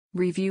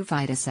Review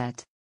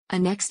Phytocet. A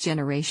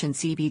next-generation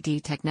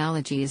CBD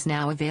technology is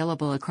now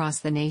available across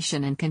the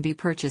nation and can be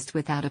purchased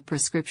without a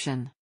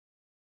prescription.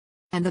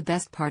 And the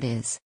best part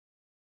is,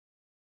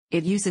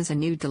 it uses a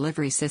new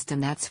delivery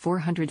system that's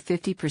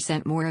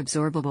 450% more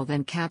absorbable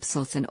than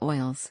capsules and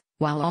oils,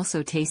 while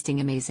also tasting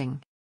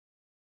amazing.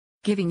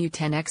 Giving you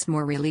 10x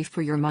more relief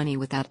for your money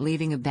without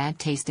leaving a bad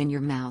taste in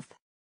your mouth.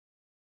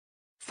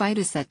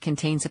 Phytocet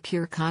contains a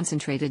pure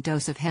concentrated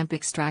dose of hemp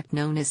extract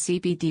known as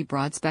CBD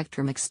Broad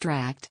Spectrum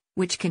Extract,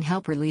 which can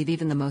help relieve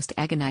even the most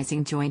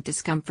agonizing joint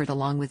discomfort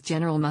along with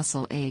general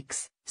muscle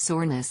aches,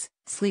 soreness,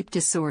 sleep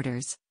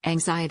disorders,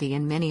 anxiety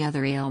and many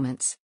other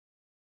ailments.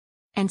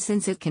 And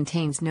since it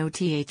contains no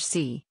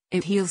THC,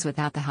 it heals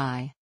without the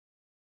high.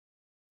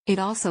 It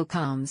also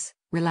calms,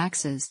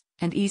 relaxes,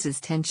 and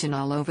eases tension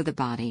all over the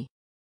body.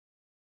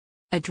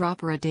 A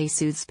drop or a day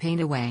soothes pain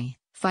away.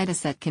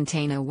 Phytocet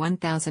contain a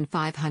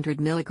 1,500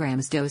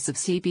 mg dose of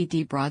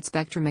CBD Broad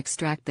Spectrum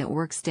Extract that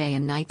works day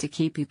and night to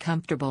keep you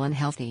comfortable and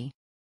healthy.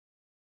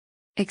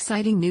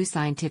 Exciting new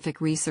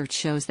scientific research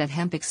shows that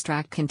hemp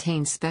extract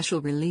contains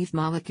special relief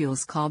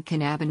molecules called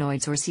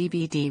cannabinoids or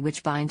CBD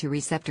which bind to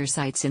receptor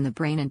sites in the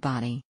brain and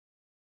body.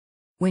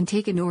 When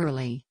taken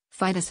orally,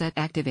 Phytocet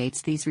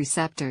activates these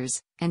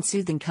receptors, and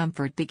soothing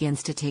comfort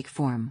begins to take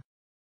form.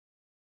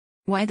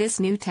 Why this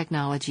new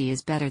technology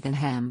is better than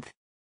hemp?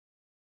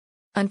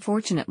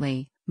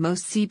 Unfortunately,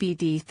 most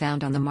CBD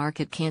found on the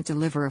market can't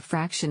deliver a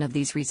fraction of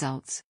these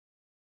results.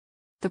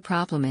 The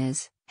problem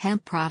is,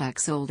 hemp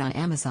products sold on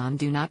Amazon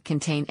do not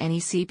contain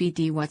any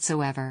CBD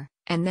whatsoever,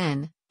 and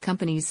then,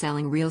 companies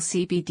selling real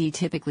CBD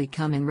typically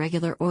come in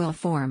regular oil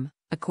form,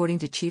 according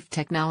to Chief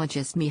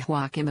Technologist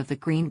Mihua Kim of the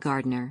Green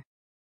Gardener.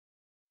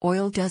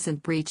 Oil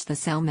doesn't breach the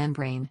cell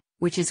membrane,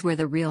 which is where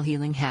the real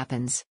healing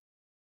happens.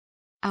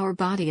 Our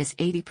body is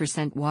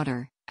 80%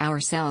 water, our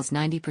cells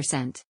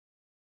 90%.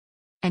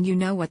 And you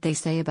know what they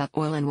say about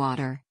oil and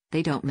water,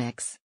 they don't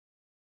mix.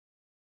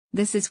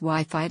 This is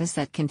why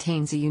Phytocet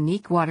contains a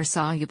unique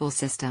water-soluble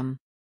system.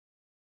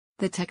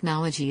 The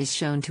technology is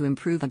shown to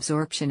improve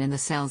absorption in the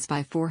cells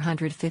by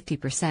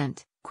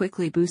 450%,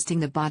 quickly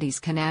boosting the body's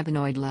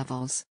cannabinoid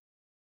levels.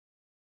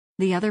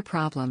 The other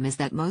problem is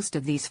that most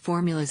of these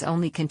formulas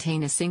only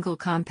contain a single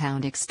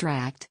compound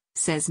extract,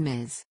 says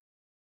Ms.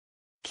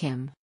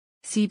 Kim.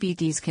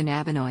 CBD's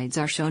cannabinoids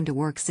are shown to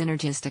work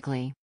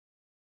synergistically.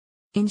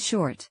 In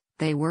short,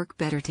 they work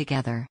better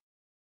together.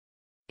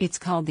 It's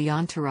called the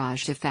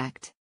entourage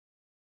effect.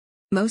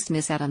 Most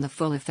miss out on the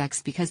full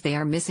effects because they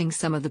are missing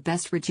some of the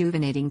best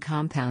rejuvenating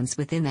compounds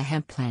within the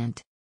hemp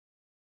plant.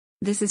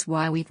 This is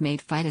why we've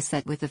made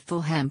Phytocet with the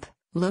full hemp,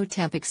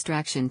 low-temp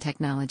extraction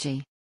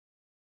technology.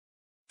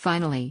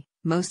 Finally,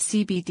 most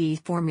CBD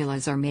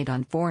formulas are made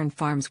on foreign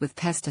farms with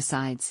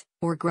pesticides,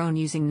 or grown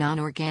using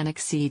non-organic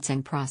seeds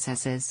and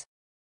processes.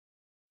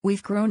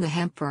 We've grown the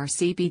hemp for our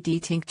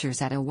CBD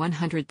tinctures at a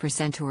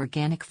 100%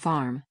 organic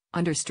farm,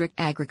 under strict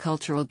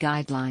agricultural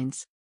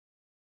guidelines.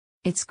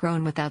 It's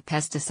grown without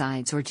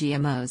pesticides or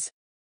GMOs.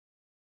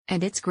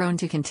 And it's grown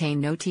to contain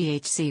no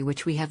THC,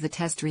 which we have the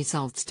test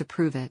results to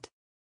prove it.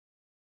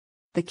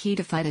 The key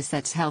to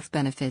Phytocet's health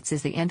benefits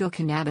is the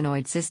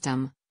endocannabinoid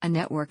system, a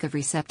network of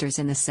receptors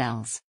in the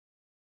cells.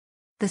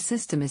 The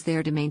system is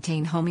there to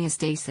maintain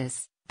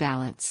homeostasis,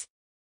 balance.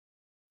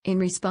 In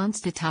response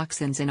to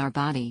toxins in our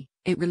body,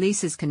 it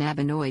releases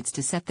cannabinoids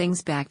to set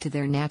things back to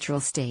their natural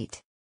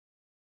state.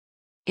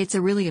 It's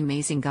a really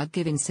amazing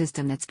God-given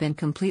system that's been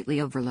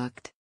completely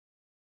overlooked.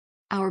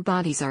 Our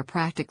bodies are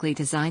practically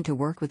designed to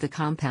work with the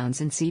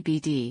compounds in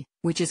CBD,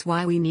 which is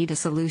why we need a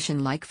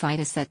solution like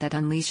Phytocet that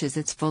unleashes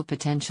its full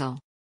potential.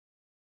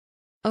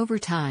 Over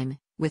time,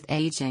 with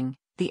aging,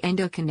 the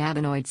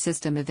endocannabinoid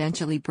system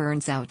eventually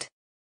burns out.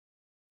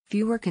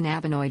 Fewer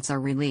cannabinoids are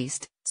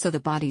released, so the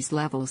body's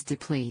levels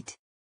deplete.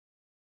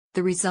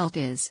 The result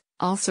is,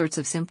 all sorts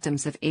of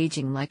symptoms of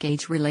aging like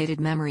age-related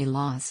memory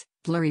loss,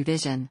 blurry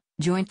vision,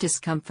 joint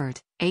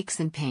discomfort, aches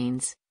and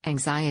pains,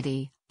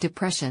 anxiety,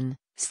 depression,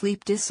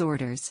 sleep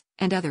disorders,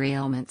 and other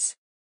ailments.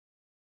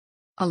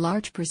 A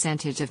large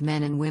percentage of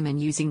men and women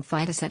using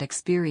Phytocet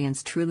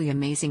experience truly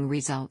amazing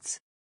results.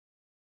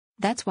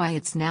 That's why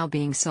it's now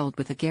being sold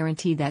with a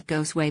guarantee that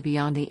goes way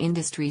beyond the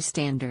industry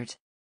standard.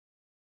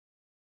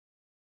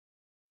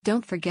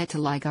 Don't forget to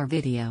like our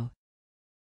video.